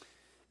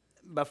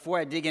Before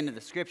I dig into the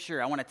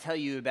scripture, I want to tell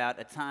you about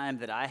a time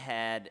that I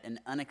had an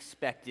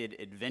unexpected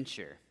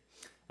adventure.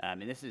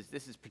 And this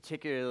is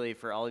particularly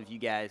for all of you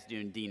guys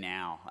doing D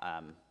now,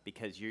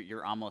 because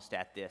you're almost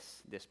at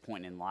this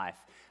point in life.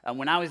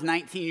 When I was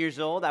 19 years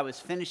old, I was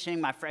finishing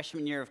my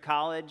freshman year of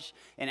college,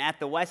 and at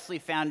the Wesley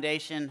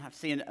Foundation, I've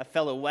seen a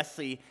fellow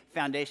Wesley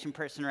Foundation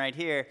person right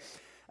here.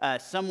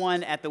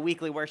 Someone at the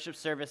weekly worship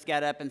service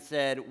got up and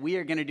said, "We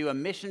are going to do a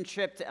mission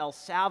trip to El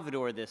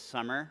Salvador this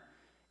summer,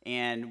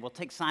 and we'll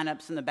take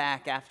sign-ups in the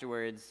back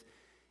afterwards."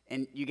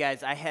 And you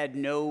guys, I had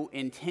no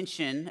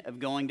intention of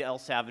going to El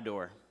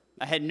Salvador.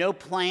 I had no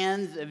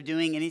plans of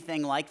doing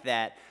anything like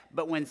that.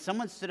 But when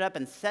someone stood up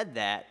and said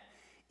that,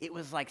 it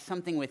was like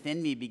something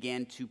within me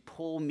began to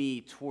pull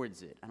me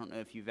towards it. I don't know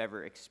if you've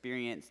ever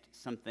experienced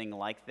something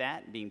like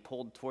that, being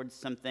pulled towards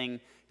something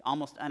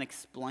almost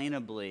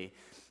unexplainably.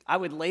 I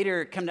would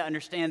later come to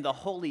understand the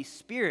Holy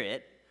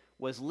Spirit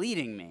was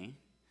leading me,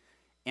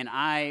 and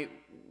I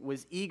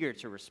was eager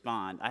to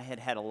respond. I had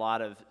had a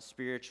lot of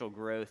spiritual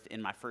growth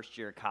in my first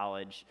year of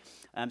college.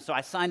 So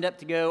I signed up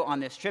to go on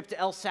this trip to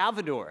El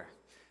Salvador.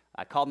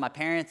 I called my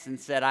parents and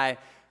said,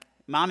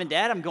 "Mom and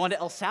Dad, I'm going to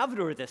El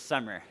Salvador this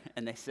summer."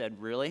 And they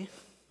said, "Really?"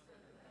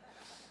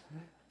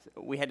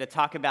 So we had to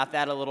talk about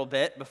that a little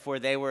bit before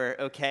they were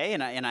okay.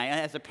 And I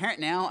as a parent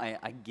now,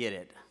 I get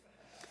it.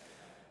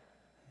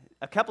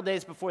 A couple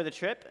days before the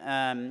trip,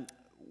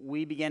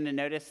 we began to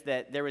notice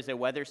that there was a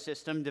weather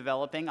system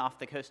developing off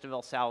the coast of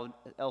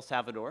El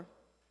Salvador.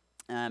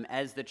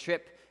 As the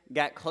trip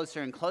got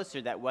closer and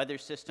closer, that weather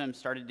system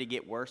started to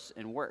get worse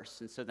and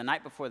worse. And so the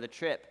night before the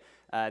trip,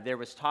 there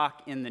was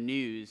talk in the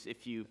news,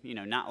 if you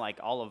not like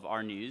all of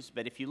our news,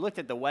 but if you looked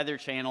at the Weather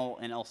Channel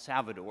in El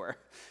Salvador,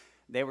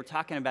 they were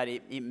talking about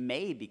it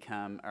may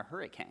become a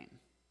hurricane.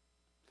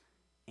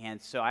 And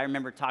so I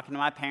remember talking to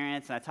my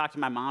parents, and I talked to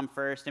my mom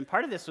first, and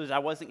part of this was I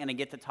wasn't going to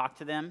get to talk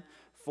to them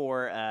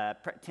for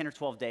 10 or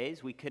 12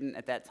 days. We couldn't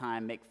at that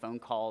time make phone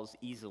calls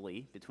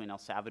easily between El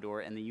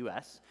Salvador and the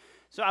U.S.,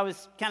 so I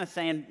was kind of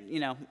saying,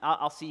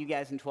 I'll see you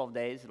guys in 12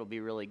 days. It'll be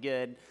really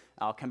good.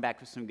 I'll come back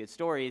with some good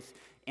stories.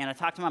 And I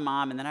talked to my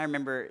mom, and then I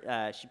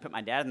remember she put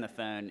my dad on the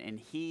phone, and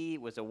he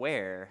was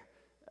aware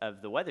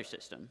of the weather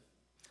system.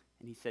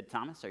 And he said,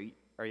 "Thomas,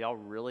 are y'all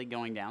really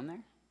going down there?"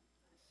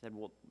 I said,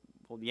 well,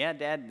 yeah,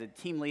 Dad, the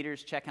team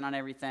leader's checking on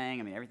everything.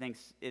 I mean,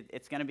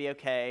 it's going to be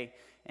okay.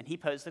 And he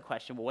posed the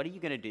question, "Well, what are you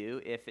going to do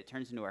if it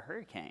turns into a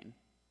hurricane?"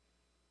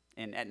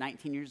 And at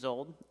 19 years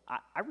old,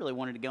 I really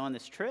wanted to go on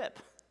this trip.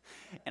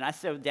 And I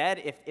said,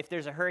 "Dad, if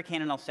there's a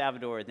hurricane in El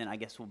Salvador, then I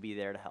guess we'll be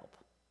there to help."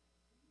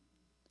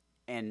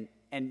 And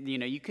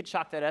you could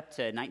chalk that up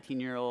to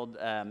 19-year-old,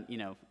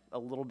 a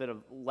little bit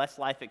of less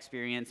life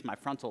experience. My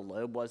frontal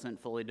lobe wasn't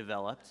fully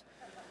developed.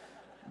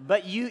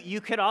 But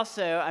you could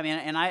also,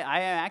 and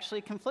I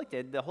actually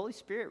conflicted. The Holy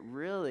Spirit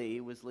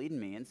really was leading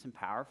me in some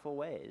powerful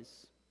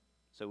ways.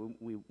 So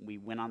we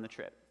went on the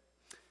trip.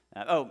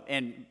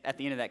 And at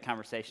the end of that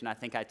conversation, I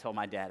think I told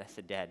my dad, I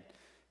said, "Dad,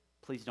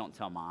 please don't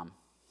tell Mom."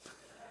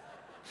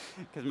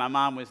 Because my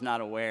mom was not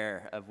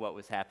aware of what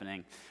was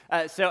happening.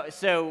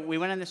 So we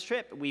went on this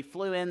trip. We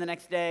flew in the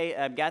next day,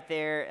 got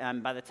there.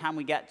 By the time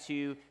we got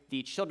to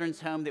the children's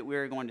home that we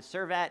were going to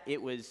serve at,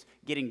 it was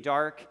getting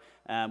dark.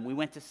 We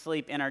went to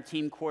sleep in our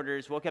team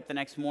quarters, woke up the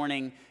next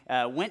morning,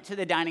 went to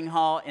the dining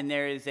hall, and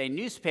there is a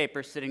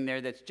newspaper sitting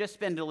there that's just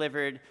been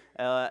delivered,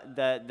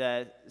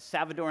 the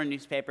Salvadoran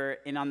newspaper,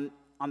 and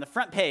on the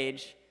front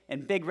page,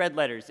 in big red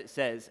letters, it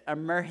says,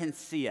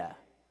 "Emergencia,"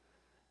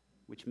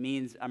 which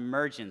means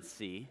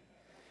emergency.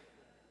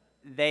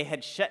 They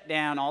had shut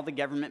down all the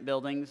government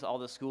buildings, all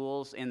the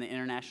schools, and the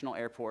international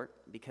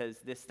airport because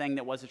this thing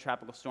that was a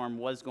tropical storm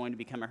was going to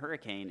become a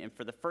hurricane. And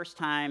for the first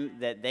time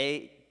that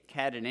they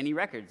had in any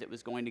records, it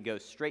was going to go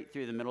straight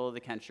through the middle of the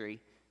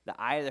country. The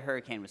eye of the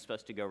hurricane was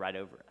supposed to go right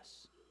over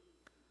us.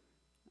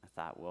 I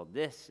thought, well,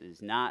 this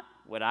is not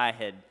what I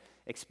had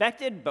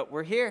expected, but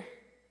we're here.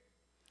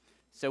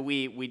 So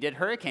we did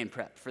hurricane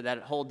prep for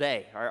that whole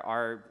day.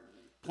 Our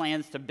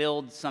plans to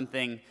build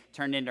something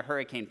turned into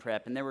hurricane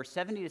prep, and there were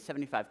 70 to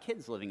 75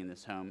 kids living in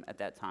this home at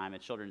that time, a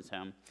children's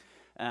home.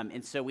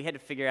 And so we had to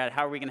figure out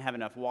how are we going to have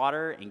enough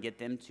water and get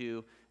them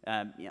to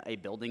a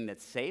building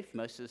that's safe.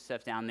 Most of the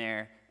stuff down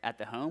there at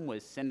the home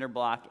was cinder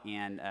block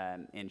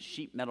and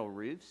sheet metal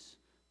roofs,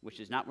 which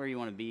is not where you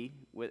want to be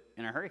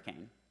in a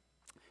hurricane.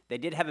 They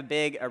did have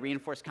a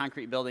reinforced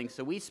concrete building,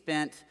 so we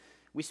spent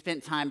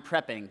time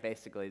prepping,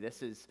 basically.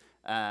 This is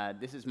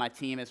my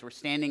team as we're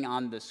standing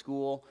on the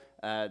school,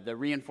 the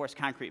reinforced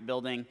concrete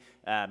building,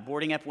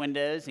 boarding up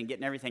windows and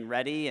getting everything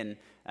ready. And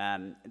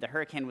the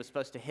hurricane was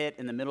supposed to hit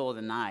in the middle of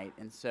the night.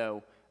 And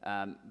so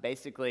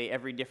basically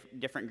every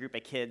different group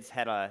of kids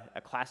had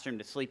a classroom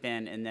to sleep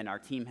in, and then our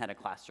team had a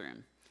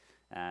classroom.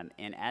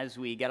 And as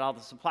we got all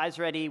the supplies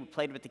ready, we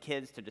played with the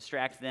kids to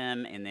distract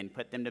them and then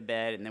put them to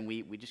bed. And then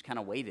we just kind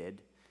of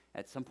waited.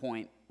 At some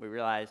point, we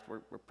realized we're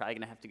probably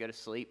going to have to go to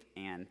sleep,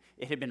 and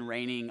it had been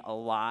raining a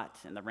lot,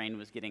 and the rain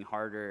was getting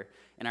harder.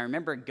 And I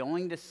remember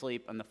going to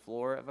sleep on the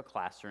floor of a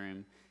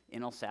classroom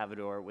in El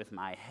Salvador with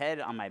my head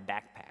on my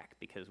backpack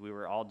because we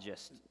were all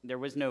there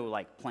was no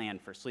like plan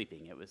for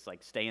sleeping. It was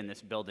like stay in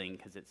this building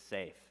because it's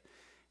safe.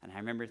 And I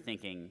remember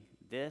thinking,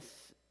 this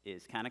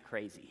is kind of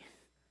crazy.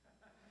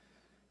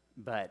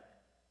 But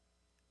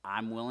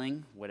I'm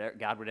willing,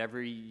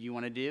 whatever you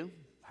want to do,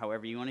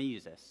 however you want to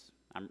use this,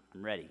 I'm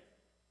ready.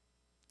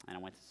 And I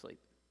went to sleep.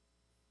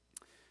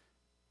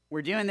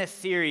 We're doing this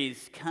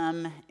series,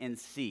 Come and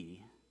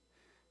See,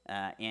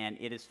 and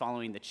it is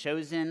following The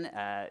Chosen,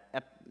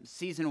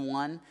 Season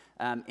 1,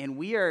 and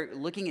we are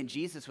looking at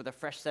Jesus with a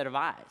fresh set of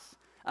eyes.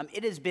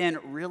 It has been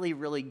really,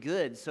 really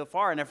good so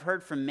far, and I've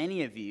heard from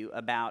many of you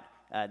about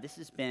this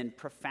has been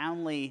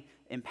profoundly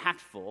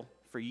impactful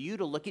for you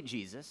to look at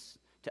Jesus,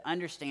 to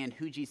understand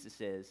who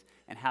Jesus is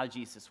and how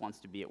Jesus wants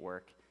to be at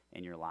work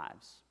in your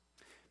lives.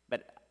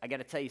 But I got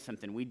to tell you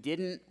something. We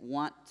didn't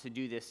want to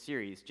do this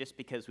series just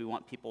because we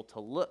want people to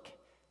look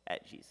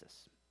at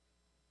Jesus.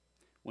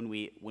 When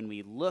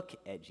we look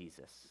at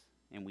Jesus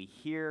and we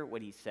hear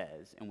what he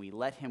says and we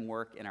let him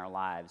work in our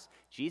lives,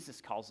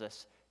 Jesus calls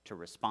us to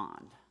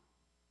respond.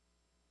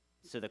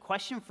 So the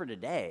question for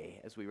today,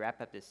 as we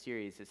wrap up this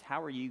series, is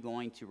how are you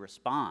going to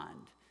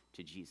respond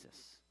to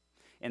Jesus?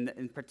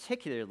 And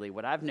particularly,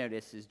 what I've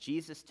noticed is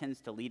Jesus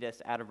tends to lead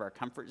us out of our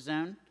comfort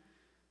zone.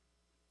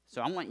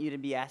 So I want you to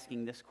be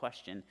asking this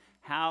question: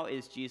 how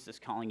is Jesus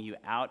calling you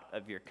out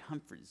of your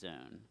comfort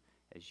zone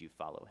as you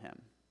follow him?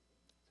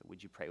 So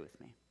would you pray with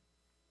me?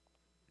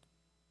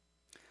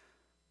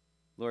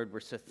 Lord, we're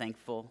so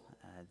thankful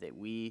that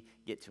we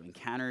get to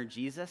encounter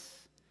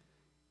Jesus.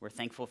 We're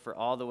thankful for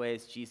all the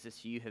ways,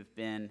 Jesus, you have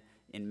been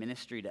in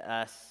ministry to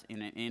us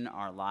in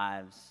our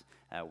lives.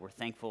 We're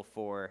thankful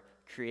for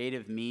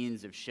creative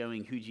means of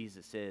showing who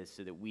Jesus is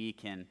so that we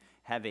can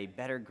have a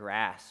better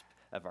grasp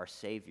of our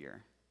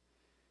Savior.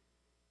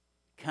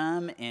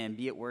 Come and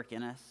be at work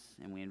in us,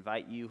 and we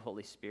invite you,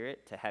 Holy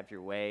Spirit, to have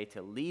your way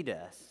to lead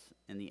us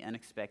in the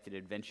unexpected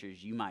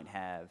adventures you might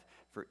have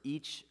for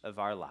each of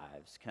our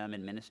lives. Come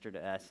and minister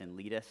to us and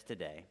lead us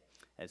today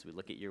as we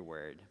look at your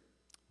word.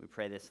 We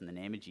pray this in the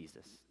name of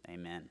Jesus.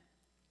 Amen.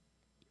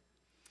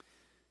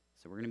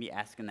 So we're going to be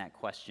asking that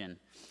question.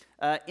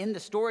 In the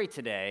story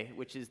today,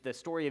 which is the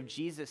story of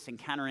Jesus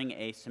encountering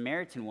a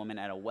Samaritan woman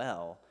at a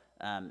well,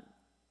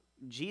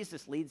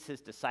 Jesus leads his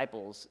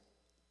disciples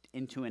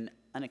into an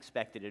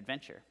unexpected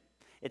adventure.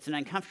 It's an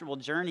uncomfortable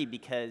journey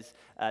because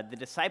the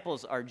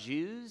disciples are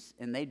Jews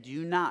and they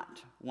do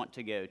not want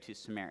to go to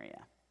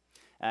Samaria.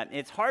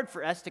 It's hard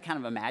for us to kind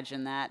of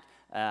imagine that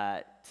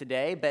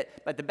today,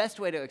 but the best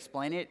way to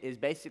explain it is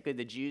basically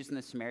the Jews and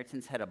the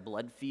Samaritans had a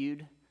blood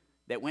feud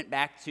that went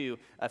back to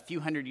a few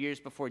hundred years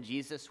before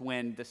Jesus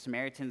when the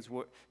Samaritans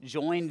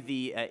joined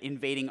the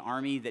invading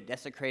army that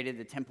desecrated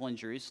the temple in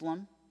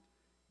Jerusalem.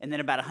 And then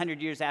about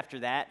 100 years after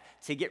that,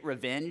 to get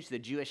revenge, the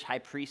Jewish high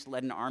priest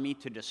led an army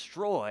to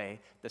destroy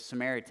the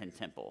Samaritan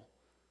temple.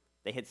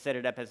 They had set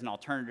it up as an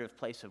alternative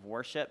place of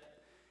worship.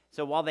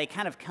 So while they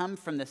kind of come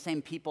from the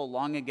same people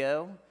long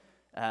ago,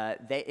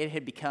 it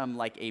had become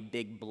like a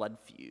big blood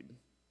feud,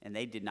 and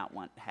they did not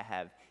want to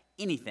have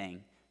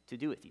anything to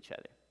do with each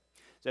other.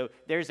 So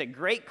there's a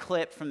great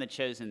clip from The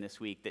Chosen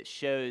this week that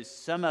shows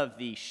some of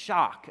the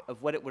shock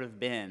of what it would have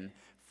been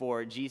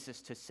for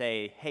Jesus to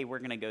say, hey, we're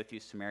going to go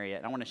through Samaria.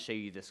 And I want to show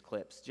you this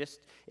clip.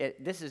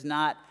 This is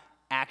not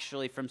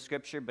actually from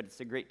Scripture, but it's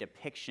a great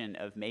depiction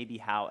of maybe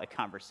how a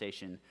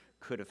conversation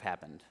could have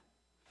happened.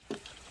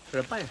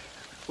 Rabbi,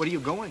 where are you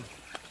going?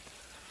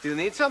 Do you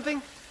need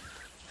something?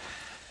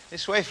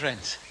 This way,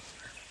 friends.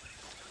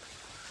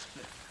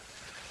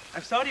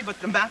 I'm sorry,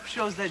 but the map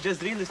shows that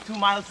Jezreel is 2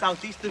 miles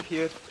southeast of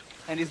here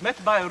and is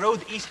met by a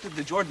road east of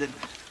the Jordan.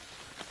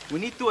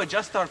 We need to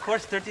adjust our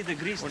course 30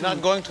 degrees. We're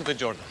not going to the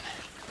Jordan.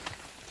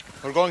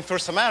 We're going through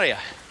Samaria.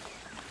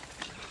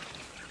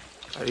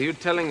 Are you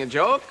telling a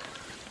joke?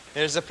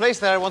 There's a place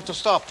that I want to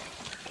stop.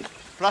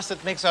 Plus,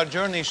 it makes our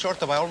journey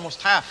shorter by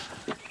almost half.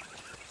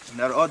 And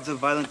our odds of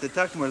violent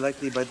attack more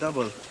likely by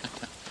double.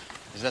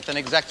 Is that an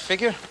exact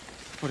figure?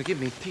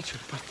 Forgive me, teacher,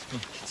 but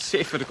it's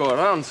safer to go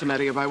around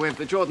Samaria by way of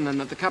the Jordan than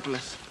the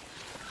Decapolis.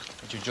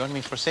 Would you join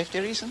me for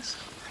safety reasons?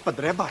 But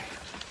Rabbi,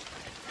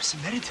 we're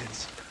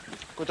Samaritans.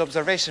 Good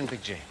observation,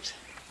 Big James.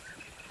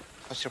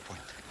 What's your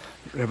point?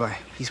 Rabbi,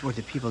 these were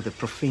the people that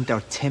profaned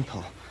our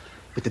temple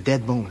with the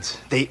dead bones.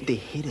 They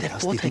hated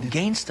us. They fought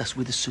against us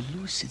with the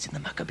Seleucids in the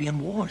Maccabean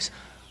Wars.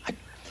 I've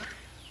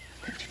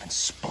never even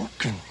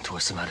spoken to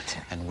a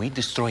Samaritan. And we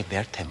destroyed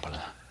their temple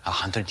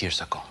 100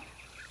 years ago.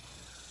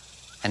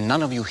 And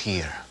none of you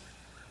here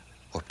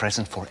were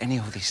present for any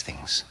of these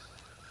things.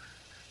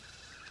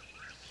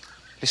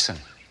 Listen,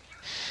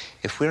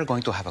 if we're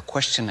going to have a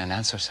question and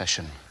answer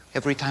session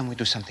every time we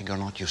do something you're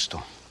not used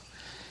to,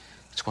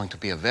 it's going to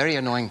be a very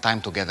annoying time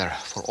together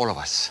for all of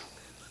us.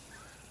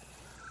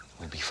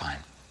 We'll be fine.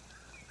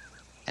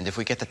 And if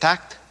we get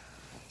attacked,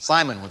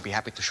 Simon will be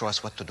happy to show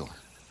us what to do.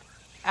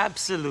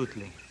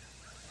 Absolutely.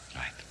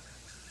 Right.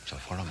 So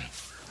follow me.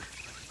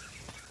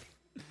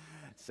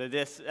 So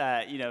this,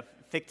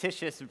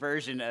 fictitious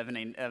version of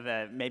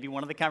maybe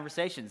one of the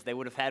conversations they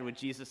would have had with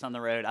Jesus on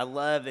the road. I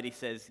love that he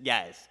says,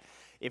 guys,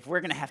 if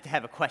we're going to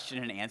have a question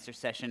and answer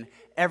session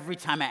every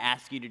time I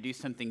ask you to do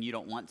something you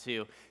don't want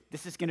to,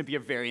 this is going to be a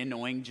very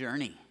annoying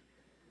journey.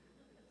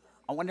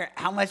 I wonder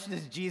how much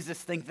does Jesus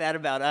think that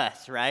about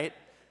us, right?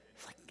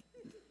 It's like,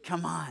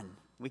 come on,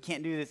 we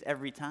can't do this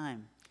every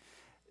time.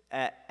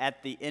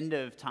 At the end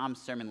of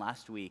Tom's sermon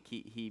last week,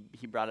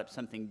 he brought up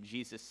something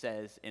Jesus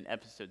says in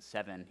episode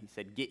 7. He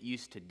said, get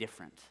used to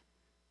different,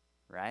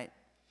 right?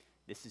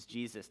 This is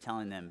Jesus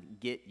telling them,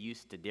 get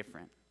used to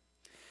different.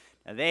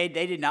 Now, they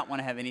did not want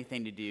to have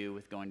anything to do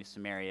with going to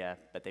Samaria,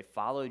 but they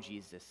followed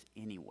Jesus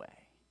anyway.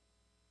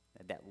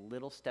 That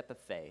little step of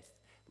faith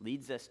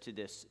leads us to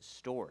this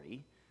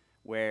story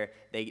where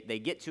they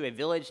get to a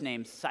village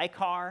named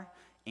Sychar,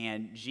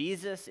 and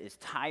Jesus is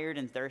tired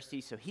and thirsty,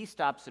 so he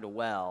stops at a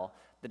well.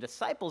 The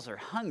disciples are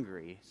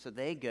hungry, so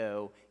they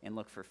go and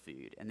look for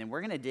food. And then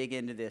we're going to dig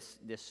into this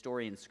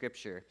story in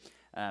Scripture.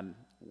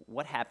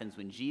 What happens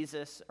when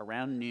Jesus,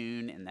 around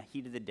noon in the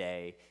heat of the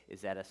day,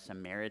 is at a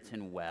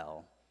Samaritan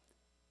well.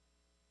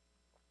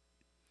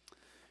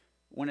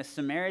 When a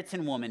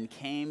Samaritan woman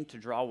came to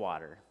draw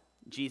water,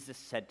 Jesus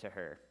said to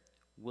her,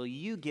 "Will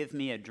you give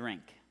me a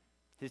drink?"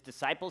 His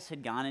disciples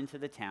had gone into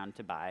the town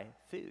to buy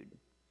food.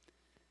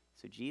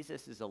 So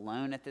Jesus is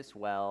alone at this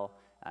well.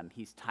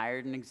 He's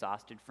tired and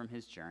exhausted from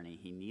his journey.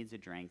 He needs a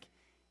drink,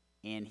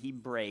 and he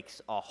breaks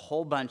a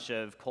whole bunch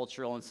of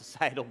cultural and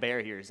societal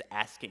barriers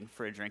asking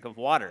for a drink of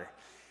water.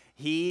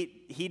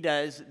 He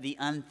does the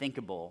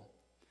unthinkable.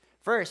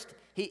 First,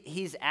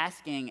 he's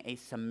asking a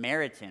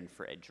Samaritan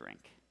for a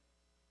drink.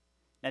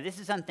 Now, this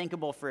is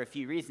unthinkable for a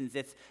few reasons.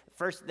 It's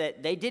first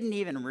that they didn't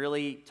even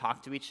really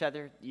talk to each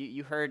other.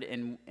 You heard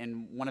in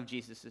one of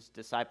Jesus'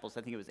 disciples,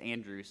 I think it was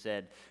Andrew,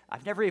 said,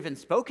 "I've never even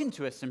spoken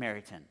to a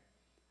Samaritan."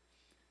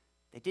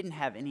 They didn't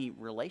have any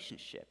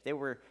relationship. There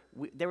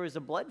was a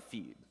blood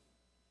feud.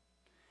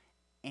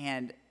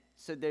 And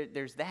so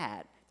there's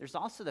that. There's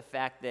also the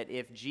fact that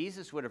if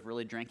Jesus would have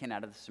really drinking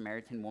out of the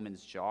Samaritan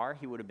woman's jar,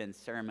 he would have been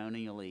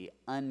ceremonially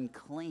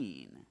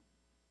unclean.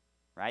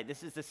 Right?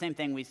 This is the same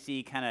thing we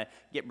see kind of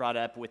get brought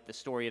up with the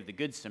story of the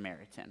Good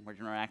Samaritan, which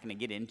we're not going to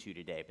get into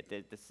today, but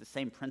it's the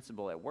same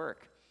principle at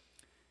work.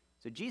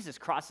 So Jesus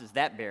crosses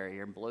that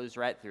barrier and blows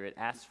right through it,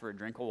 asks for a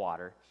drink of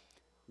water.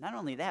 Not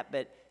only that,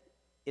 but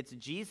it's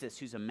Jesus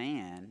who's a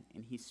man,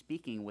 and he's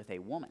speaking with a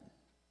woman.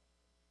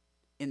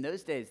 In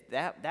those days,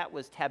 that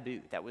was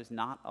taboo. That was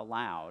not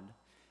allowed,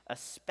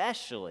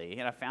 especially,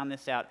 and I found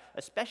this out,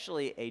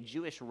 especially a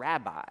Jewish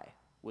rabbi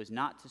was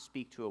not to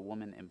speak to a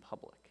woman in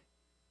public.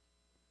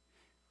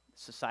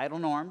 Societal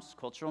norms,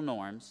 cultural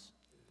norms,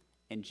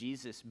 and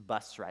Jesus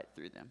busts right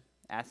through them,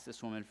 asks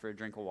this woman for a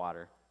drink of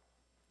water.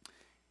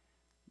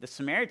 The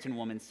Samaritan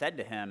woman said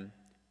to him,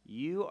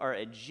 "You are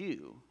a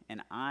Jew,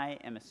 and I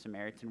am a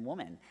Samaritan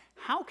woman.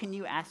 How can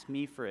you ask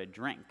me for a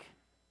drink?"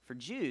 For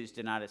Jews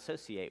did not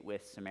associate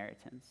with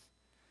Samaritans.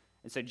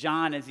 And so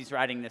John, as he's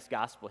writing this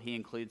gospel, he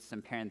includes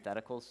some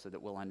parentheticals so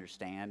that we'll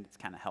understand. It's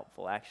kind of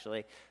helpful,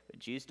 actually. But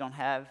Jews don't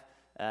have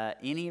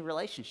any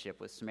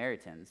relationship with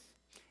Samaritans.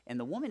 And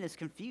the woman is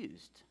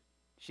confused.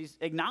 She's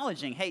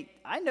acknowledging,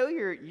 hey, I know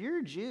you're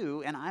a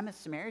Jew and I'm a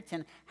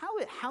Samaritan.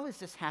 How is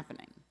this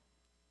happening?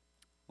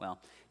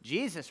 Well,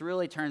 Jesus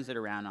really turns it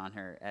around on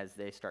her as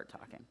they start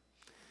talking.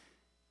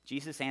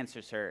 Jesus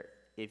answers her,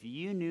 "If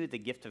you knew the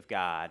gift of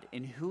God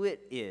and who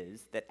it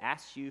is that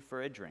asks you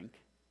for a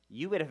drink,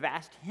 you would have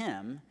asked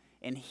him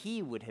and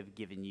he would have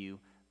given you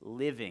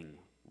living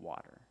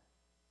water."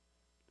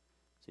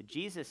 So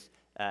Jesus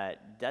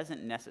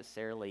doesn't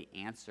necessarily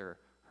answer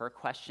her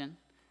question.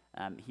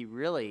 He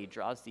really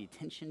draws the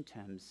attention to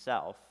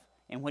himself.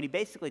 And what he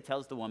basically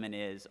tells the woman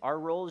is, our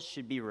roles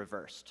should be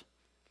reversed.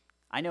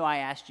 I know I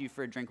asked you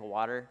for a drink of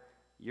water.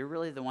 You're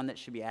really the one that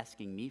should be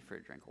asking me for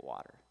a drink of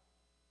water.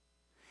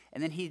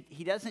 And then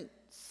he doesn't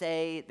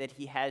say that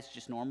he has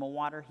just normal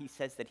water. He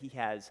says that he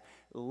has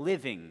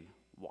living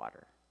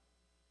water.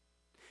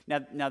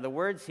 Now the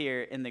words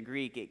here in the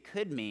Greek, it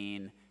could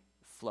mean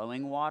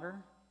flowing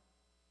water,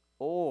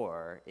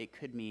 or it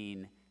could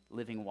mean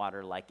living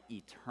water like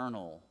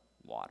eternal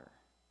water.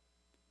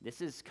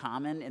 This is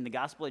common in the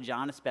Gospel of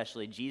John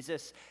especially.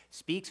 Jesus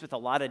speaks with a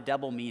lot of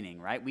double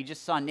meaning, right? We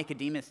just saw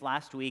Nicodemus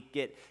last week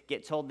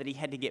get told that he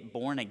had to get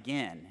born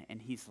again.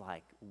 And he's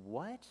like,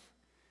 what?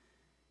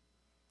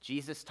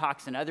 Jesus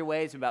talks in other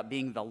ways about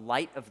being the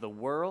light of the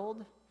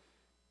world.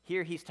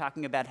 Here he's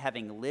talking about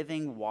having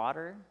living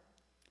water.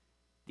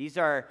 These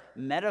are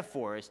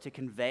metaphors to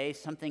convey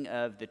something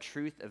of the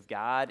truth of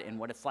God and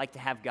what it's like to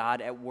have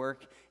God at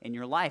work in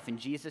your life. And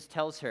Jesus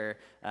tells her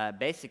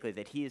basically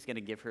that he is going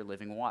to give her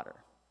living water.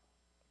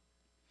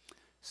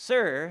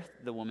 "Sir,"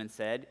 the woman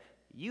said,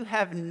 "you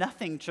have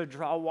nothing to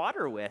draw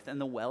water with,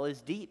 and the well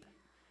is deep.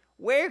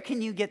 Where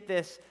can you get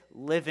this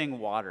living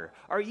water?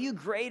 Are you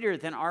greater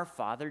than our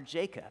father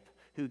Jacob,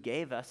 who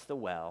gave us the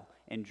well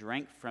and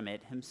drank from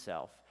it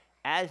himself,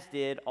 as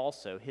did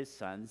also his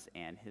sons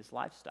and his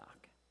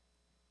livestock?"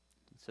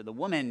 So the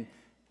woman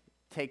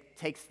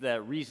takes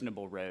the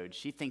reasonable road.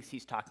 She thinks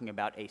he's talking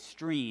about a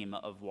stream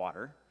of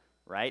water,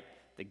 right?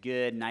 The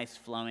good, nice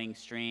flowing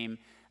stream.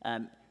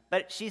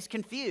 But she's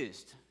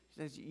confused.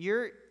 She says,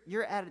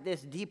 you're at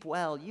this deep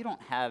well. You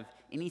don't have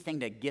anything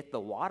to get the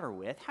water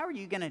with. How are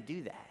you going to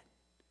do that?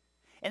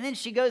 And then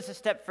she goes a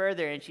step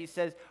further and she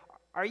says,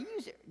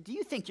 do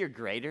you think you're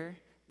greater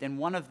than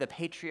one of the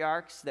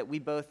patriarchs that we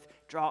both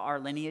draw our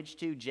lineage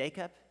to,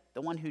 Jacob,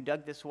 the one who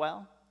dug this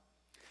well?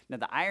 Now,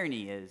 the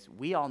irony is,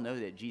 we all know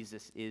that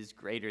Jesus is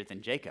greater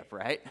than Jacob,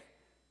 right?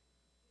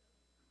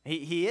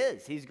 He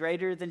is. He's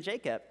greater than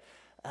Jacob.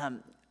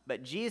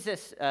 But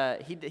Jesus,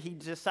 he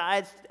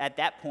decides at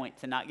that point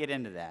to not get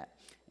into that.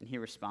 And he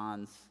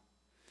responds,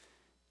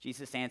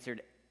 Jesus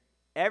answered,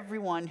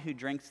 everyone who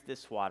drinks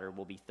this water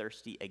will be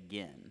thirsty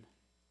again.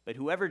 But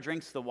whoever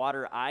drinks the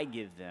water I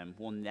give them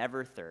will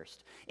never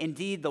thirst.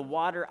 Indeed, the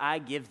water I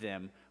give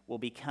them will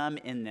become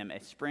in them a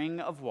spring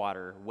of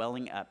water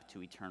welling up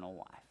to eternal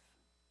life.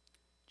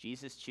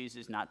 Jesus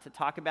chooses not to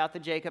talk about the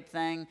Jacob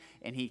thing,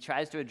 and he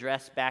tries to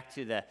address back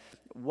to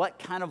what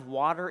kind of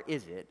water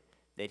is it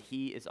that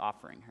he is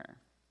offering her.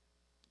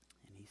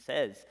 And he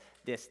says,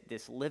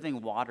 this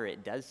living water,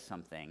 it does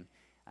something.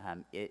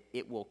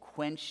 It will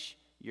quench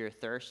your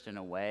thirst in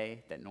a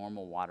way that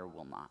normal water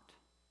will not.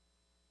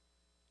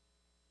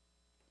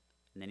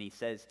 And then he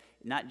says,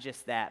 not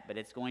just that, but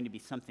it's going to be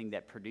something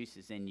that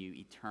produces in you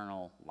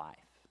eternal life.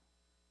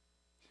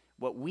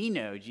 What we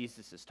know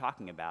Jesus is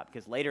talking about,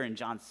 because later in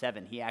John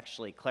 7, he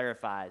actually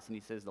clarifies and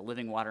he says, the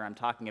living water I'm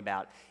talking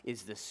about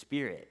is the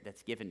Spirit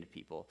that's given to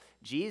people.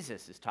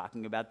 Jesus is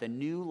talking about the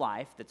new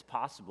life that's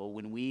possible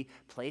when we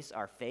place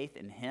our faith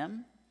in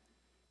him,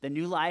 the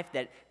new life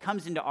that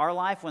comes into our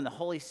life when the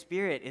Holy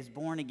Spirit is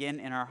born again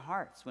in our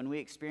hearts, when we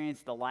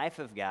experience the life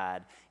of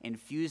God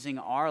infusing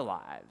our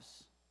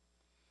lives.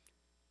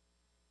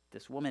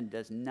 This woman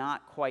does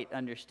not quite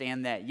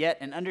understand that yet,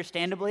 and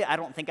understandably, I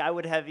don't think I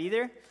would have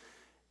either.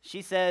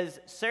 She says,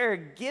 sir,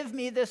 give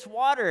me this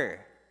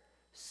water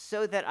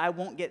so that I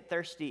won't get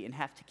thirsty and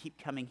have to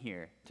keep coming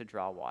here to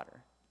draw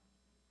water.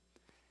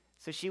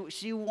 So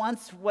she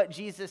wants what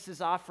Jesus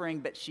is offering,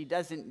 but she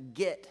doesn't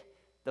get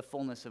the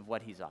fullness of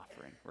what he's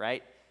offering,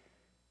 right?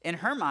 In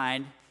her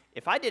mind,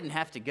 if I didn't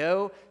have to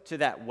go to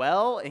that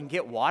well and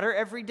get water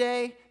every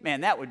day,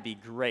 man, that would be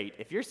great.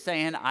 If you're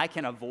saying I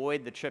can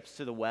avoid the trips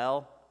to the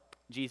well,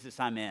 Jesus,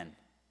 I'm in.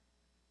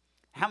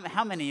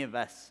 How many of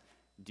us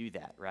do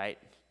that, right?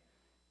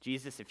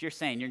 Jesus, if you're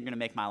saying you're going to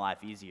make my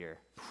life easier,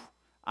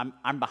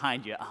 I'm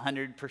behind you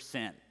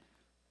 100%.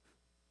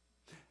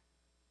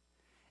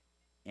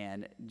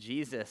 And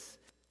Jesus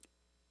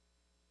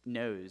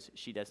knows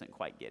she doesn't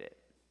quite get it.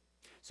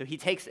 So he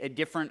takes a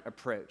different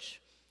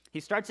approach. He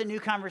starts a new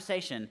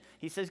conversation.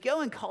 He says,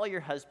 go and call your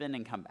husband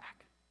and come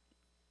back.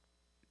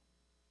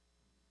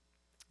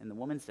 And the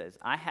woman says,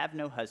 I have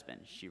no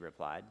husband, she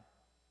replied.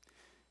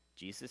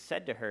 Jesus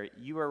said to her,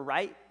 you are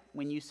right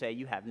when you say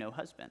you have no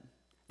husband.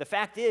 The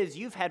fact is,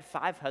 you've had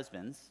 5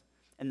 husbands,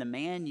 and the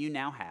man you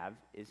now have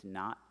is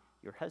not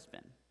your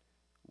husband.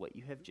 What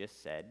you have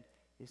just said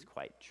is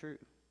quite true.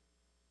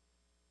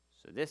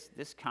 So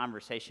this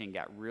conversation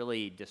got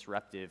really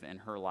disruptive in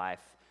her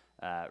life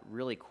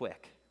really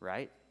quick,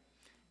 right?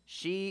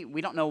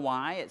 We don't know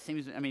why. It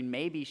seems,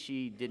 maybe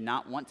she did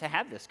not want to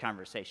have this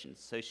conversation.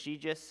 So she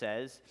just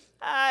says,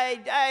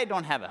 I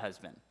don't have a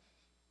husband.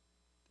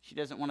 She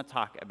doesn't want to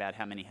talk about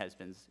how many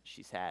husbands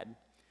she's had.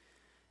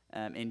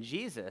 And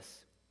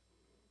Jesus,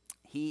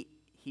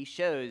 he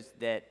shows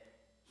that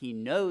he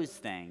knows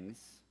things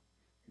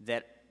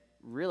that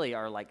really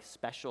are like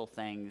special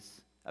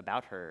things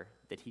about her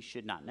that he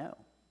should not know.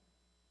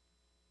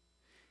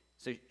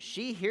 So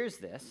she hears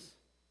this,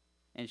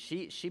 and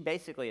she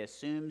basically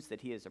assumes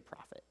that he is a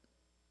prophet.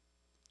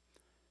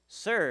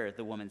 Sir,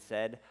 the woman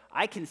said,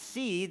 I can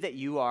see that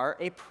you are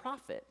a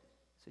prophet.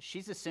 So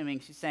she's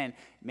saying,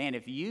 man,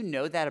 if you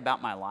know that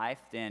about my life,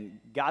 then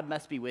God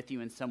must be with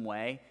you in some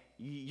way.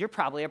 You're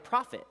probably a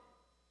prophet.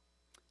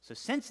 So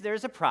since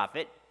there's a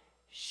prophet,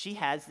 she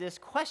has this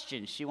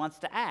question she wants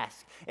to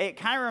ask. It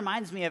kind of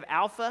reminds me of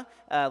Alpha.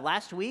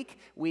 Last week,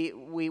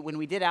 when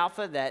we did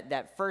Alpha,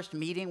 that first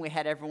meeting, we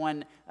had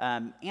everyone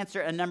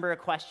answer a number of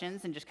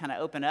questions and just kind of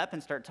open up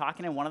and start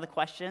talking. And one of the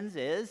questions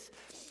is,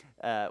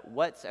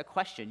 what's a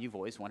question you've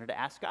always wanted to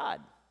ask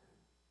God?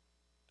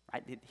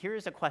 Right? Here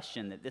is a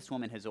question that this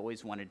woman has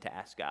always wanted to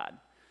ask God.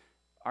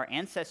 Our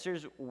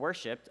ancestors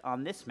worshipped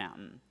on this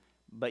mountain,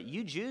 but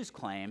you Jews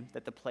claim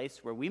that the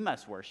place where we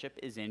must worship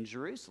is in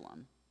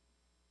Jerusalem.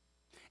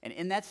 And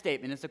in that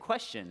statement is a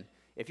question.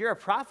 If you're a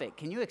prophet,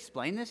 can you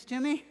explain this to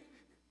me?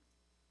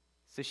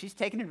 So she's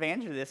taking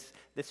advantage of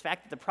this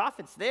fact that the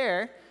prophet's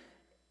there.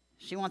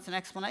 She wants an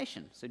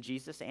explanation. So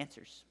Jesus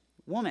answers.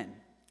 Woman,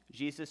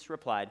 Jesus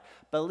replied,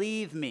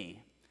 believe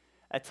me,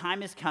 a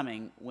time is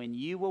coming when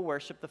you will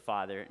worship the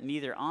Father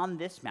neither on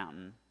this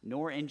mountain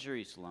nor in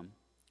Jerusalem.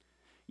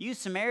 You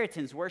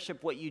Samaritans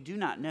worship what you do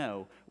not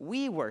know.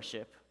 We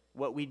worship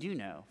what we do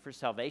know, for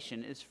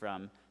salvation is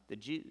from the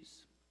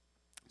Jews.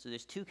 So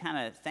there's 2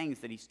 kind of things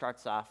that he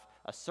starts off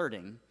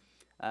asserting.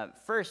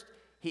 First,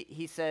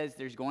 he says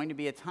there's going to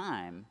be a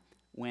time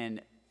when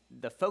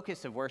the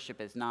focus of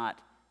worship is not,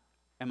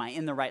 am I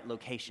in the right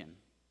location?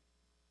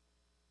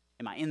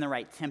 Am I in the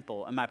right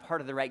temple? Am I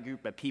part of the right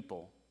group of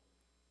people?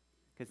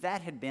 Because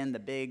that had been the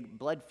big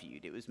blood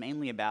feud. It was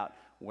mainly about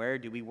where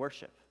do we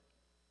worship?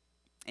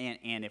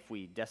 And if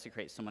we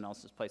desecrate someone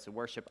else's place of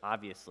worship,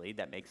 obviously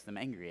that makes them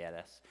angry at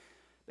us.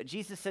 But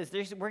Jesus says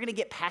we're going to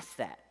get past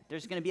that.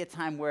 There's going to be a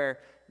time where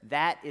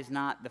that is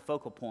not the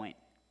focal point.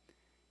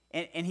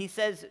 And he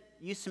says,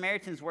 you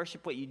Samaritans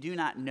worship what you do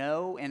not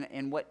know,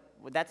 and what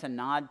that's a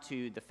nod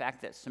to the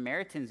fact that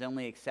Samaritans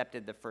only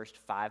accepted the first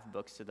 5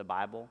 books of the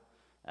Bible.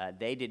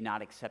 They did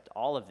not accept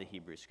all of the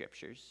Hebrew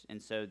Scriptures.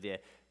 And so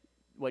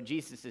what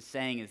Jesus is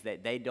saying is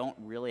that they don't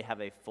really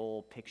have a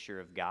full picture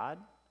of God.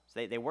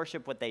 So they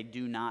worship what they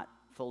do not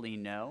fully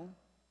know.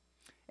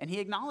 And he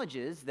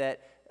acknowledges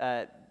that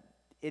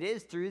it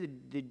is through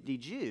the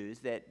Jews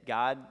that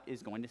God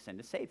is going to send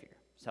a Savior.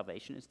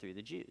 Salvation is through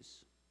the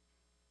Jews.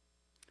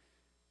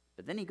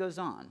 But then he goes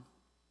on.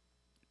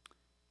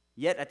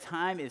 Yet a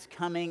time is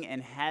coming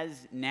and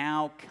has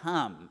now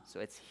come, so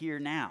it's here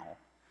now,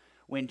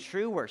 when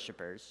true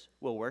worshipers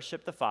will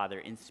worship the Father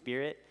in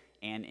spirit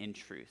and in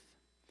truth.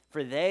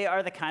 For they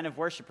are the kind of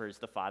worshipers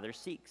the Father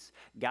seeks.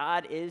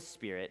 God is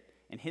spirit,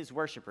 and his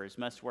worshipers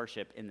must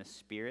worship in the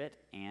spirit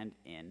and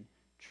in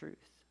truth.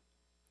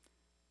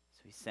 So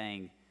he's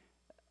saying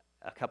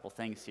a couple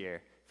things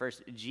here.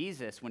 First,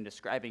 Jesus, when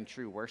describing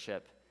true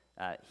worship,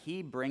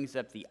 he brings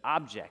up the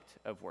object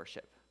of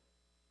worship,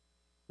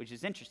 which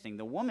is interesting.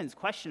 The woman's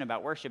question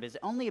about worship is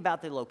only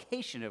about the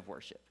location of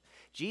worship.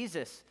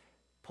 Jesus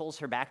pulls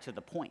her back to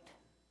the point.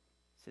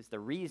 He says the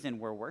reason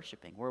we're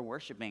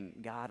worshiping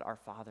God our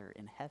Father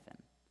in heaven.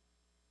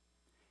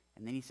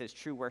 And then he says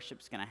true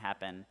worship is going to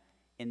happen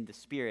in the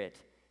spirit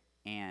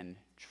and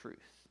truth.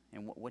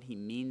 And what he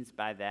means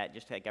by that,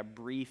 just like a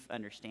brief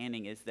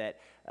understanding, is that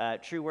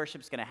true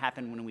worship is going to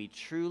happen when we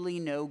truly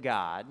know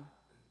God.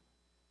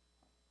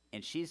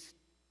 And she's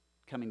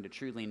coming to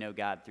truly know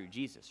God through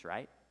Jesus,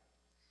 right?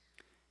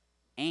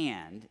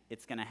 And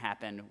it's going to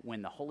happen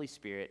when the Holy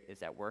Spirit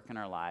is at work in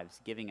our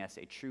lives, giving us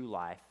a true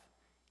life.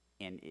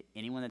 And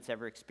anyone that's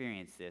ever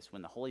experienced this,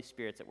 when the Holy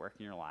Spirit's at work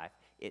in your life,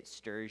 it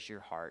stirs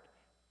your heart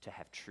to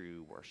have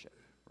true worship,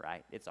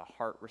 right? It's a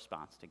heart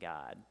response to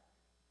God.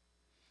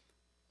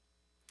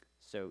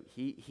 So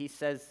he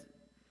says,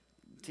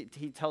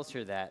 he tells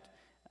her that.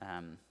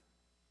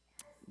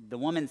 The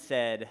woman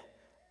said,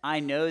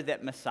 I know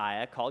that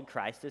Messiah, called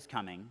Christ, is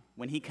coming.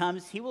 When he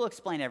comes, he will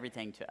explain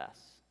everything to us.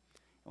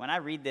 When I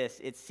read this,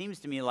 it seems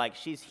to me like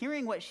she's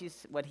hearing what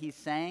he's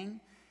saying,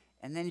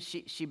 and then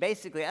she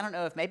basically, I don't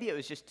know if maybe it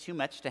was just too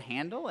much to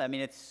handle. I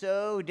mean, it's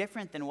so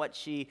different than what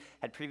she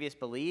had previously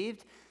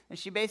believed, and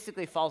she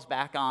basically falls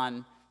back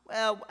on,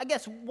 well, I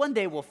guess one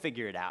day we'll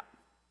figure it out.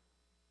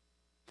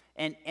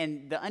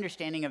 And the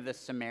understanding of the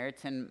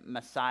Samaritan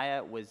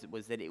Messiah was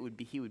that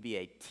he would be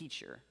a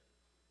teacher.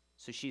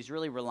 So she's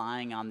really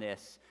relying on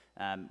this.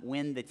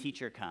 When the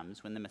teacher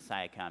comes, when the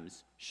Messiah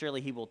comes,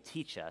 surely he will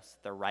teach us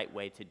the right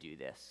way to do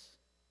this.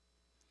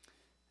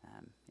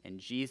 And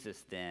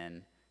Jesus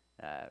then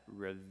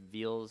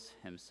reveals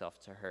himself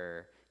to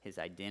her, his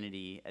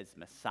identity as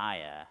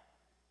Messiah.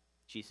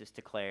 Jesus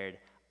declared,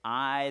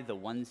 I, the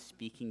one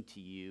speaking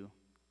to you,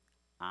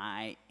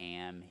 I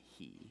am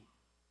he.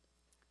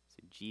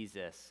 So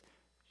Jesus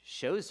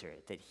shows her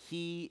that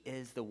he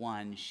is the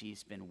one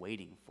she's been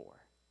waiting for.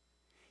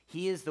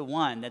 He is the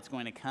one that's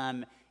going to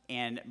come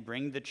and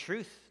bring the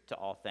truth to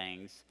all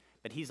things,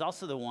 but he's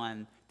also the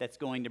one that's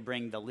going to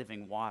bring the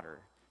living water,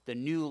 the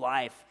new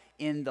life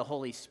in the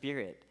Holy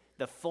Spirit,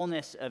 the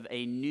fullness of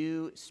a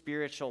new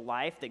spiritual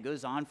life that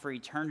goes on for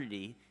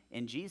eternity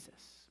in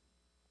Jesus.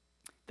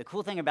 The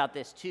cool thing about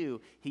this, too,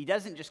 he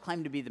doesn't just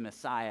claim to be the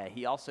Messiah,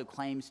 he also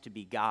claims to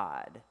be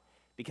God,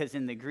 because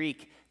in the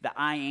Greek, the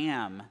I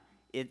am,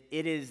 it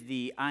is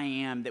the I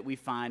am that we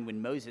find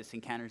when Moses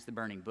encounters the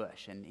burning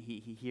bush, and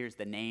he hears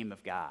the name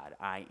of God,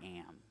 I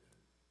am.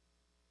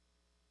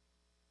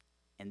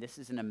 And this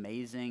is an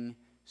amazing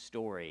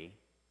story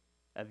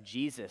of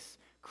Jesus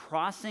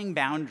crossing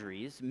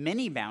boundaries,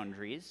 many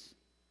boundaries,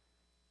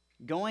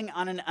 going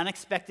on an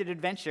unexpected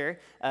adventure,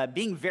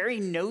 being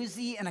very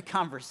nosy in a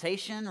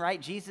conversation,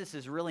 right? Jesus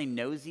is really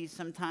nosy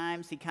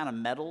sometimes. He kind of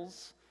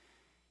meddles.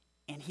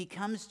 And he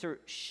comes to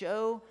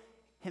show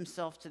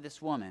himself to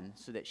this woman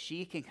so that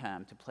she can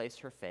come to place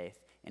her faith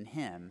in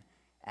him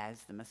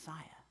as the Messiah.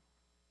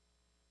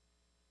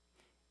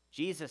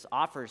 Jesus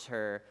offers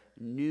her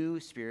new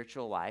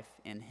spiritual life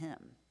in him.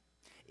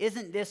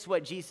 Isn't this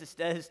what Jesus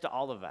does to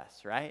all of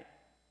us, right?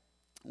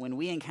 When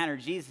we encounter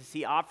Jesus,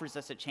 he offers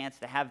us a chance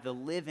to have the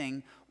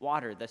living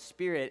water, the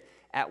Spirit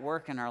at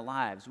work in our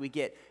lives. We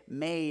get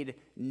made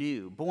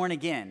new, born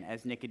again,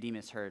 as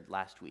Nicodemus heard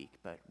last week,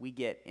 but we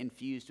get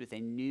infused with a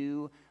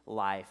new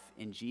life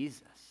in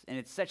Jesus. And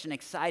it's such an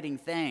exciting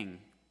thing.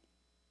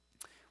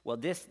 Well,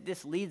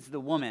 this leads the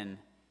woman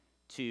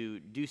to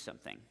do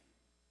something.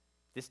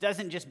 This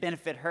doesn't just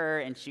benefit her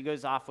and she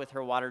goes off with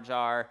her water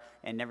jar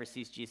and never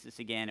sees Jesus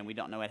again and we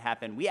don't know what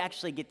happened. We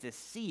actually get to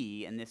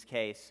see, in this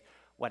case,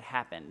 what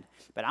happened.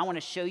 But I want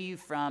to show you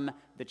from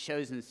the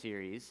Chosen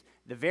series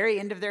the very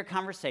end of their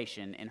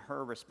conversation and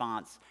her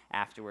response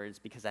afterwards,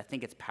 because I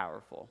think it's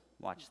powerful.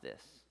 Watch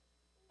this.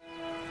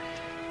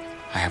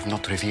 I have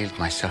not revealed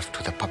myself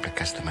to the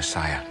public as the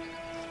Messiah.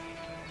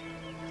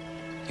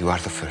 You are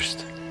the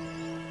first.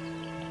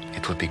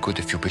 It would be good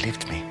if you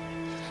believed me.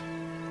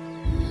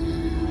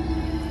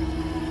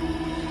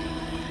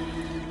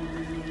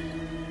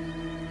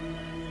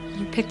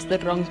 You picked the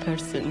wrong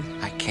person.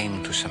 I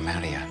came to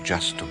Samaria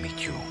just to meet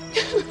you.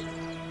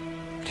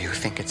 Do you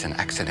think it's an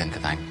accident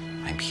that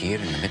I'm here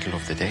in the middle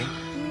of the day?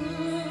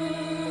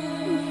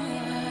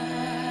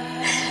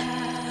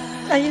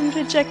 I am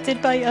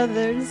rejected by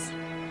others.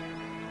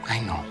 I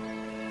know.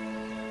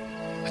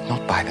 But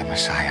not by the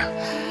Messiah.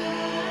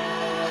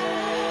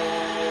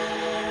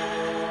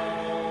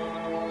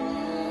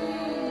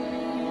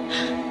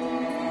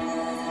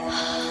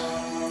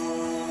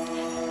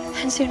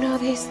 And you know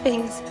these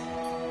things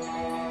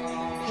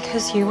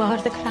because you are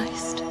the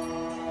Christ.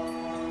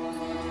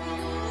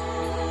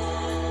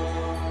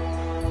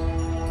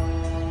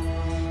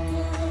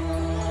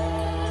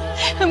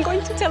 I'm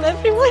going to tell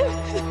everyone.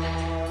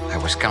 I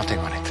was counting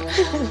on it.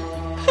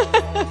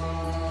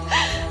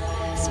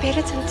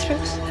 Spirit and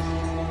truth.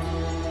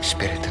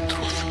 Spirit and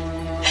truth.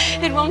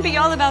 It won't be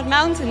all about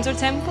mountains or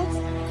temples.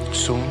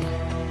 Soon,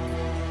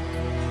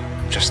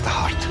 just the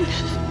heart.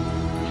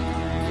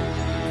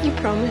 You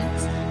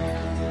promise.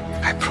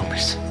 I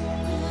promise.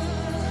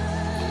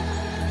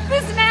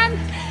 This man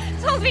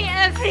told me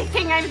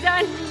everything I've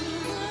done.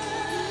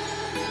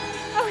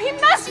 Oh, he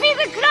must be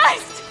the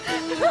Christ!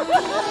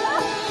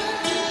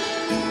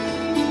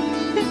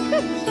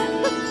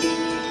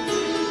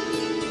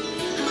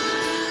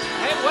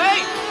 Hey,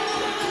 wait!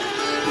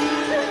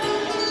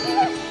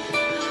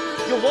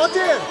 You what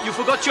there? You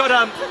forgot your,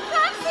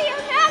 Fancy you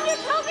now, you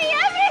told me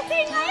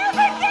everything I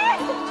ever did!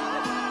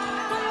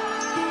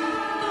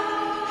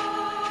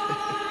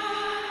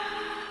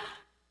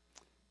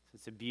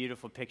 It's a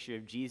beautiful picture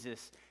of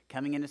Jesus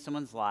coming into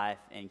someone's life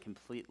and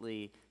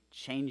completely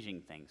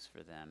changing things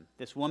for them.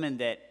 This woman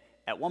that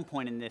at one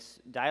point in this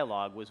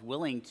dialogue was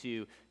willing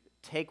to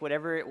take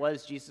whatever it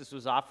was Jesus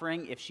was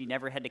offering if she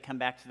never had to come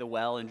back to the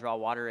well and draw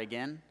water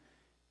again.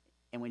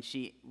 And when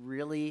she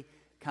really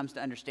comes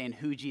to understand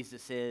who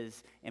Jesus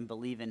is and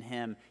believe in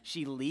him,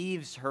 she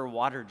leaves her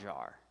water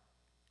jar.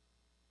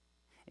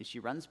 And she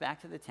runs back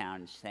to the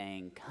town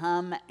saying,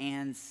 "Come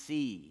and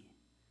see."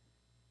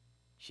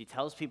 She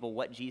tells people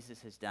what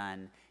Jesus has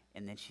done,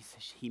 and then she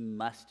says he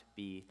must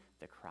be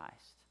the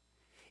Christ.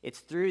 It's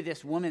through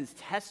this woman's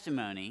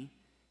testimony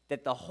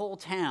that the whole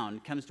town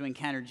comes to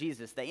encounter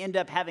Jesus. They end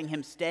up having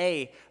him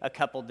stay a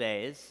couple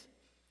days.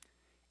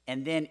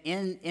 And then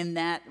in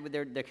that,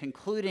 the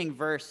concluding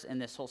verse in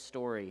this whole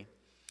story,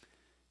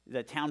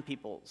 the town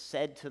people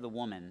said to the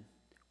woman,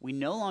 "We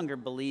no longer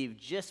believe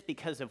just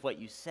because of what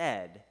you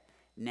said.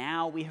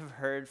 Now we have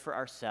heard for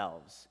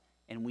ourselves,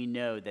 and we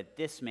know that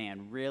this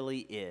man really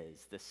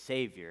is the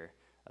Savior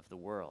of the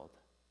world."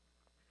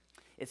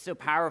 It's so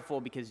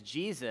powerful because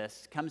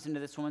Jesus comes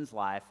into this woman's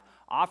life,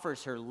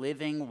 offers her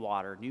living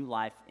water, new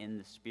life in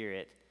the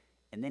Spirit,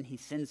 and then he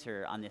sends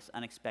her on this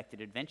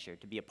unexpected adventure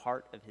to be a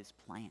part of his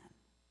plan.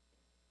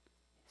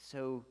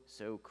 So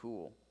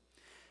cool.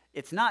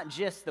 It's not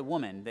just the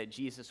woman that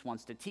Jesus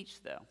wants to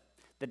teach, though.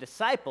 The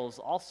disciples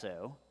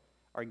also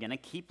are going to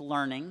keep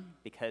learning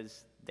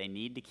because they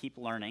need to keep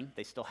learning.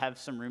 They still have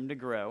some room to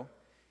grow.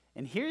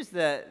 And here's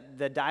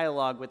the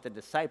dialogue with the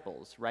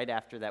disciples right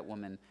after that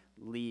woman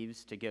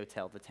leaves to go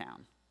tell the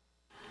town.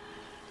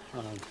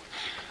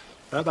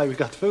 Rabbi, we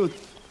got food.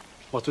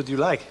 What would you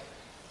like?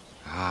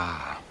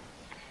 I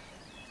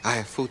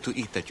have food to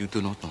eat that you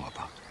do not know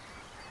about.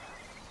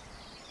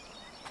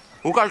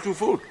 Who got you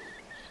food?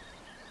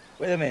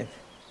 Wait a minute.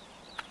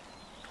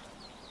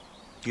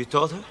 You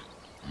told her?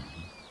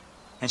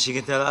 Mm-hmm. And she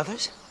can tell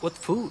others? What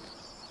food?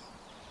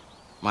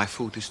 My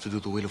food is to do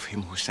the will of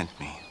him who sent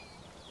me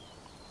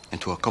and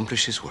to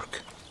accomplish his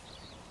work.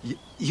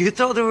 You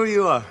told her who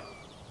you are?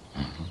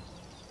 Mm-hmm.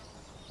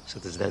 So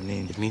does that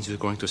mean... It means we're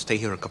going to stay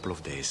here a couple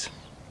of days.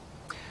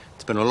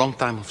 It's been a long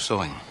time of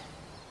sowing,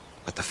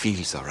 but the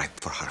fields are ripe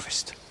for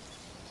harvest.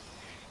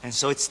 And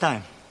so it's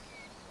time.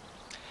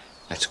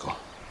 Let's go.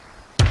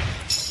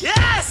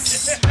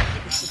 Yes!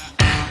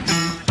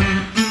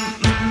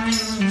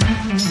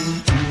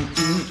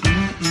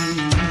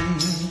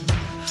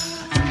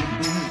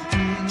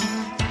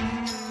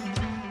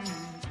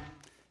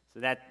 So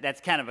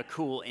that's kind of a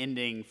cool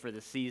ending for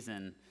the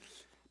season.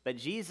 But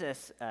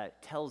Jesus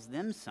tells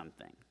them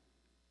something.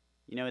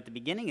 You know, at the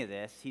beginning of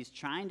this, he's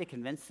trying to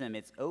convince them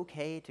it's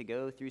okay to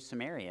go through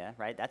Samaria,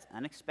 right? That's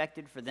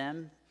unexpected for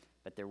them,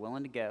 but they're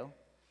willing to go.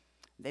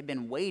 They've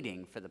been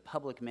waiting for the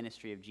public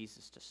ministry of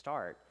Jesus to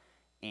start,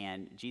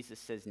 and Jesus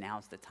says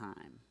now's the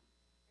time.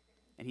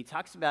 And he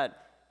talks about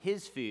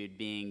his food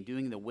being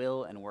doing the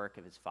will and work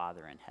of his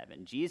Father in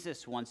heaven.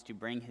 Jesus wants to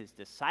bring his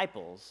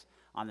disciples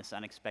on this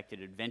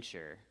unexpected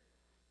adventure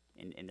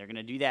And they're going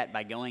to do that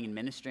by going and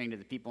ministering to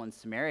the people in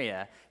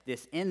Samaria.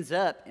 This ends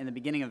up in the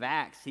beginning of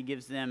Acts. He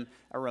gives them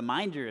a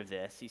reminder of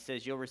this. He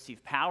says, you'll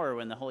receive power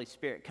when the Holy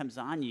Spirit comes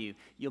on you.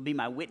 You'll be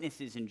my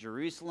witnesses in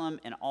Jerusalem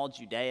and all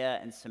Judea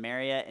and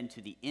Samaria and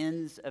to the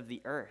ends of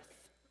the earth.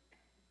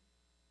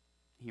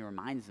 He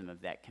reminds them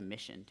of that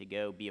commission to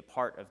go be a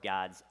part of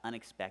God's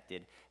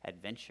unexpected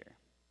adventure.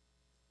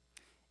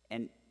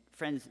 And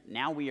friends,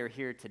 now we are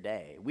here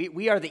today.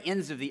 We are the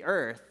ends of the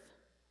earth,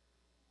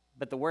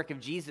 but the work of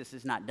Jesus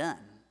is not done.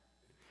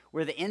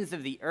 We're the ends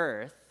of the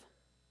earth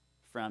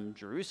from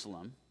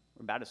Jerusalem.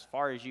 We're about as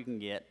far as you can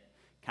get,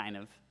 kind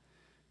of.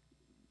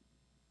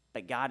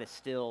 But God is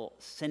still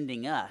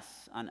sending us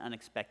on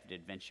unexpected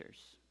adventures.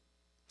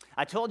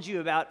 I told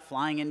you about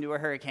flying into a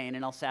hurricane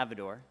in El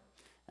Salvador.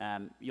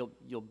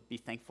 You'll be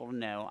thankful to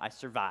know I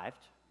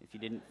survived, if you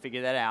didn't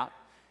figure that out.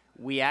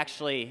 We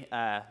actually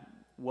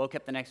woke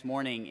up the next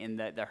morning and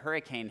the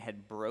hurricane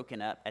had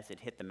broken up as it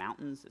hit the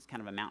mountains. It's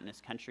kind of a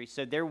mountainous country.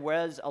 So there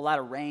was a lot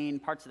of rain.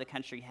 Parts of the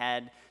country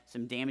had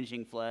some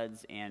damaging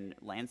floods and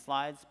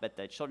landslides, but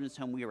the children's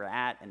home we were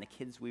at and the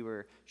kids we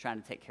were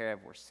trying to take care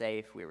of were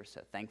safe. We were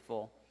so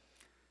thankful.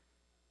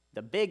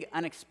 The big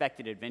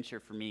unexpected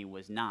adventure for me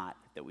was not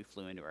that we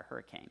flew into a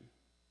hurricane.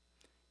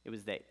 It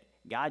was that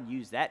God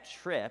used that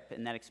trip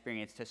and that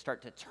experience to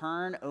start to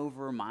turn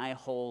over my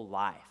whole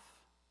life.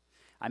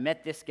 I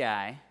met this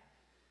guy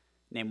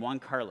named Juan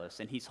Carlos,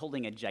 and he's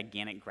holding a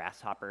gigantic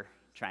grasshopper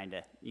trying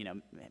to,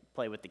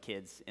 play with the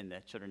kids in the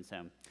children's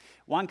home.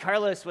 Juan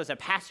Carlos was a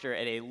pastor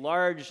at a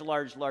large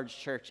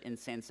church in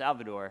San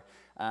Salvador,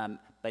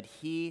 but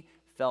he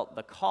felt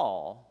the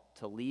call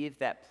to leave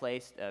that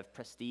place of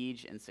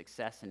prestige and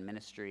success in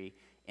ministry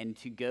and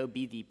to go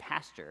be the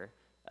pastor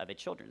of a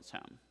children's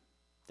home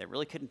that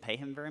really couldn't pay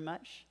him very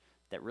much,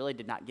 that really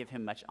did not give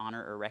him much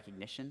honor or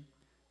recognition,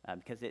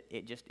 because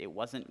it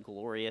wasn't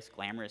glorious,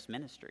 glamorous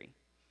ministry.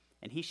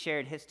 And he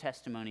shared his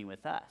testimony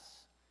with us.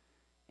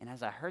 And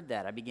as I heard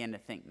that, I began to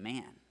think,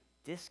 man,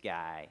 this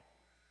guy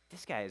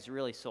is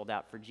really sold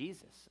out for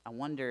Jesus. I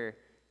wonder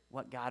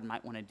what God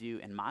might want to do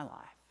in my life.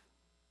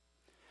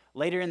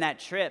 Later in that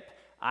trip,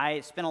 I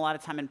spent a lot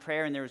of time in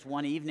prayer, and there was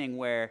one evening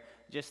where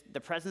just the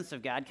presence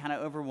of God kind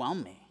of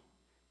overwhelmed me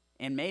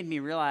and made me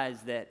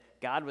realize that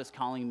God was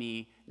calling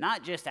me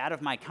not just out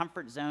of my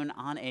comfort zone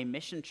on a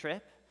mission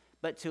trip,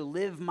 but to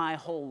live my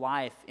whole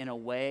life in a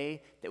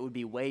way that would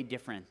be way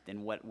different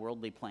than what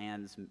worldly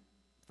plans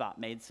thought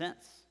made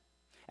sense.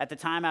 At the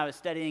time I was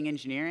studying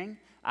engineering,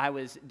 I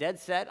was dead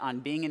set on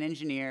being an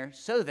engineer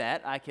so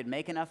that I could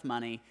make enough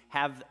money,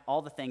 have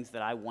all the things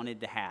that I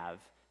wanted to have.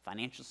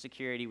 Financial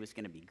security was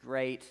going to be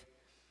great.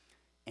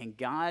 And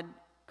God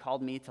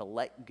called me to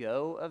let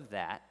go of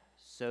that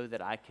so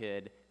that I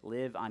could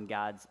live on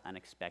God's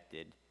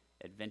unexpected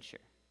adventure.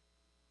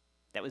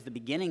 That was the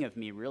beginning of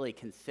me really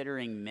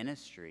considering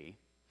ministry.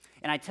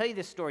 And I tell you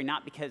this story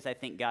not because I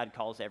think God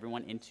calls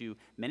everyone into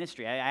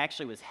ministry. I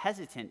actually was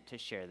hesitant to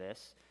share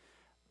this.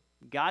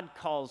 God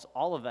calls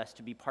all of us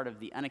to be part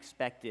of the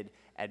unexpected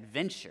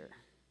adventure.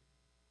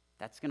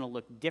 That's going to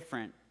look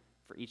different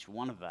for each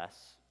one of us.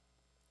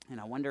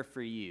 And I wonder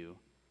for you,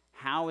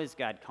 how is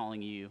God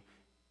calling you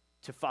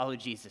to follow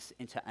Jesus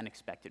into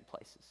unexpected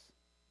places?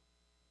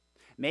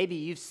 Maybe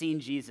you've seen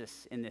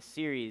Jesus in this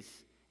series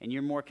and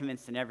you're more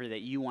convinced than ever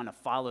that you want to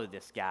follow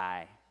this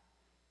guy.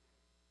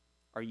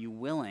 Are you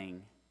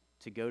willing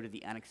to go to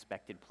the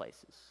unexpected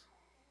places?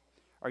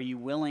 Are you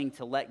willing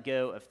to let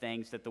go of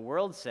things that the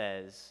world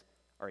says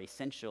are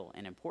essential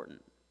and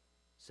important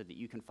so that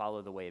you can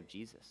follow the way of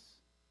Jesus?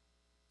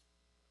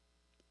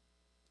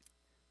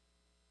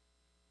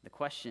 The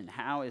question,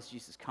 how is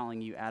Jesus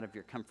calling you out of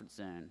your comfort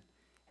zone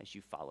as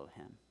you follow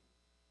him?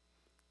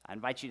 I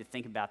invite you to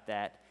think about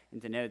that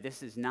and to know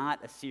this is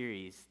not a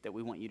series that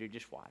we want you to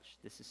just watch.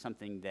 This is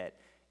something that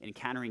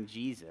encountering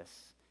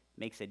Jesus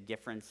makes a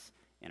difference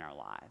in our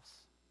lives.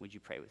 Would you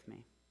pray with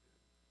me?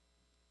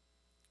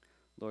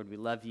 Lord, we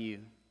love you.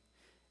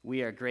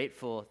 We are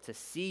grateful to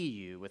see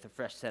you with a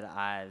fresh set of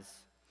eyes.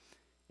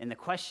 And the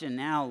question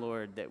now,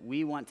 Lord, that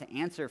we want to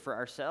answer for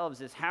ourselves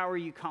is, how are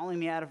you calling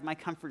me out of my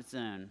comfort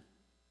zone?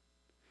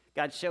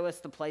 God, show us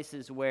the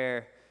places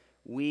where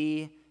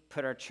we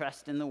put our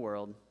trust in the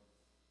world.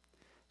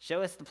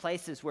 Show us the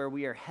places where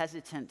we are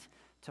hesitant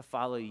to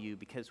follow you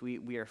because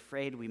we are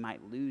afraid we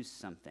might lose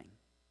something.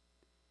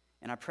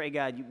 And I pray,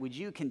 God, would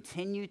you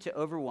continue to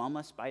overwhelm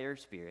us by your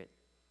Spirit,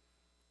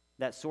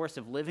 that source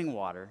of living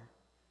water,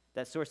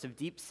 that source of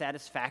deep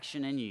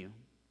satisfaction in you,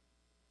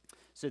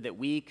 so that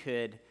we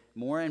could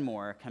more and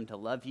more come to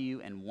love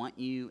you and want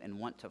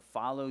to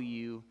follow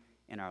you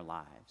in our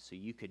lives, so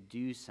you could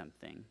do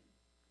something.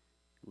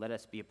 Let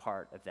us be a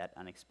part of that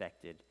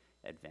unexpected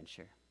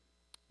adventure.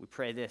 We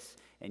pray this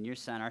in your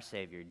Son, our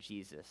Savior,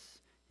 Jesus,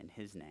 in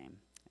his name.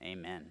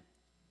 Amen.